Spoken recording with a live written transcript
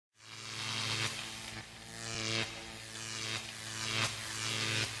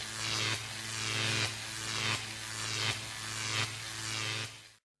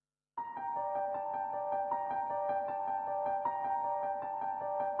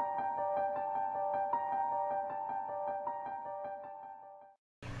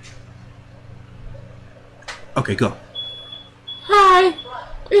Okay, go. Hi,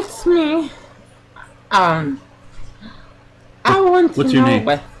 it's me. I want to What's your know name?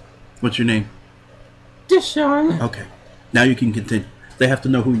 what What's your name? DeShawn. Okay. Now you can continue. They have to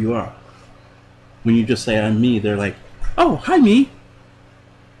know who you are. When you just say I'm me, they're like, oh, hi me.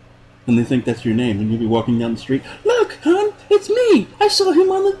 And they think that's your name. And you'll be walking down the street. Look, hon, it's me. I saw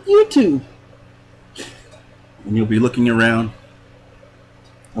him on the YouTube. And you'll be looking around.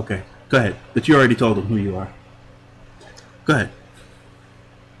 Okay, go ahead. But you already told them who you are. Go ahead.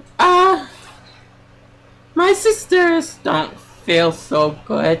 My sisters don't feel so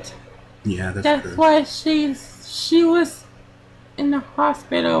good. Yeah, that's That's true. why she was in the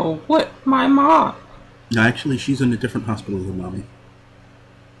hospital with my mom. No, actually, she's in a different hospital than Mommy.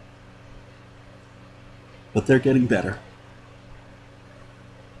 But they're getting better.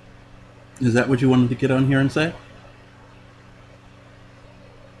 Is that what you wanted to get on here and say?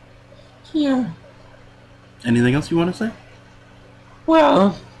 Yeah. Anything else you want to say?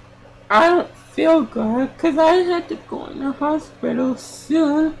 Well, I don't feel good because I had to go in the hospital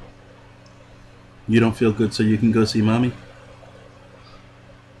soon. You don't feel good, so you can go see Mommy?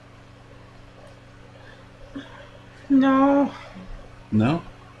 No. No?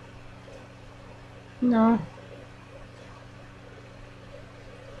 No.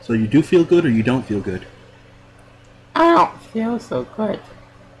 So you do feel good or you don't feel good? I don't feel so good.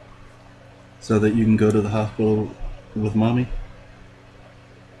 So that you can go to the hospital with Mommy?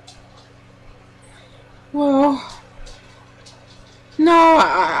 Well, no,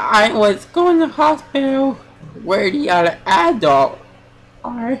 I was going to hospital where the other adult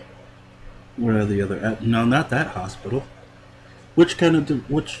are. Where are the other? No, not that hospital. Which kind of?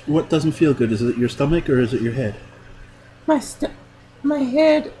 What doesn't feel good? Is it your stomach or is it your head? My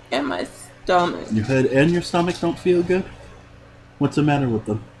head and my stomach. Your head and your stomach don't feel good? What's the matter with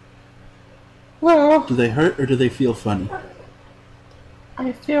them? Well, Do they hurt or do they feel funny?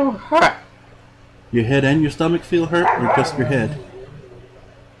 I feel hurt. Your head and your stomach feel hurt or just your head?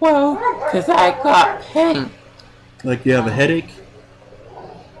 Well, 'cause I got pain. Like you have a headache?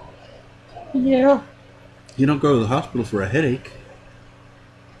 Yeah. You don't go to the hospital for a headache.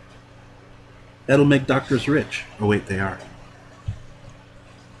 That'll make doctors rich. Oh wait, they are.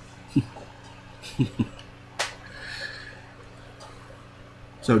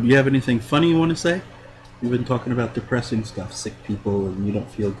 So do you have anything funny you want to say? You've been talking about depressing stuff, sick people, and you don't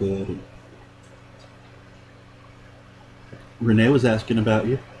feel good. And Renee was asking about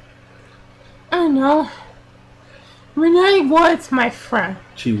you. I know. Renee was my friend.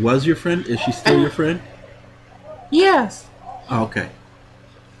 She was your friend? Is she still your friend? Yes. Oh, okay.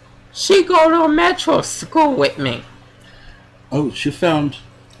 She go to a metro school with me. Oh, she found...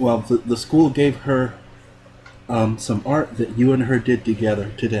 Well, the school gave her some art that you and her did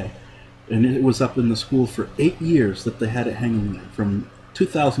together today. And it was up in the school for 8 years that they had it hanging there, from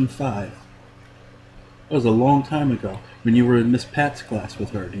 2005. That was a long time ago, when you were in Miss Pat's class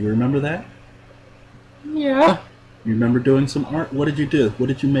with her. Do you remember that? Yeah. You remember doing some art? What did you do? What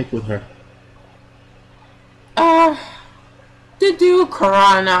did you make with her? To do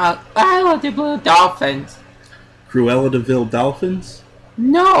Corona, I love the Blue Dolphins. Cruella de Vil Dolphins?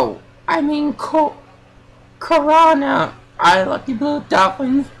 No, I mean Corona, I love the Blue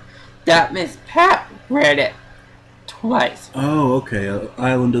Dolphins. That Miss Pat read it twice. Oh, okay.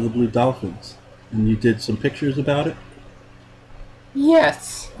 Island of the Blue Dolphins. And you did some pictures about it?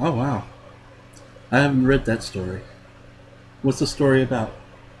 Yes. Oh, wow. I haven't read that story. What's the story about?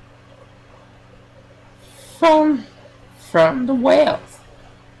 From the whales.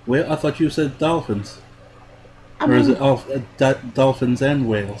 Well, I thought you said dolphins. I Or is mean, it dolphins and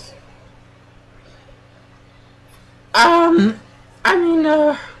whales?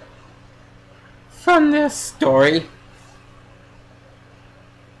 from this story.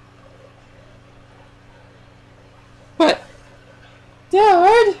 But,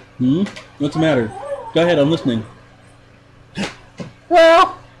 Dad, What's the matter? Go ahead, I'm listening.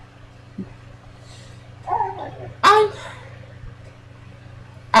 well,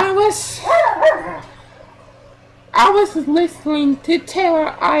 I was listening to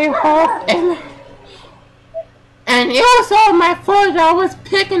Taylor Eilhoff and it was all my fault. I was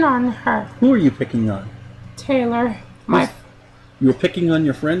picking on her. Who are you picking on? Taylor, You were picking on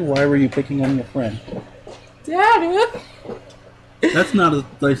your friend? Why were you picking on your friend? Daddy. That's not a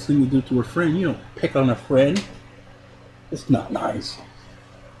nice thing to do to a friend. You don't pick on a friend. It's not nice.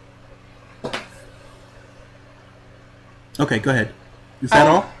 Okay, go ahead. Is that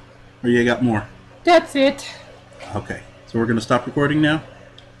all? Or you got more? That's it. Okay. So we're going to stop recording now?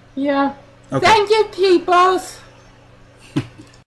 Yeah. Okay. Thank you, peoples.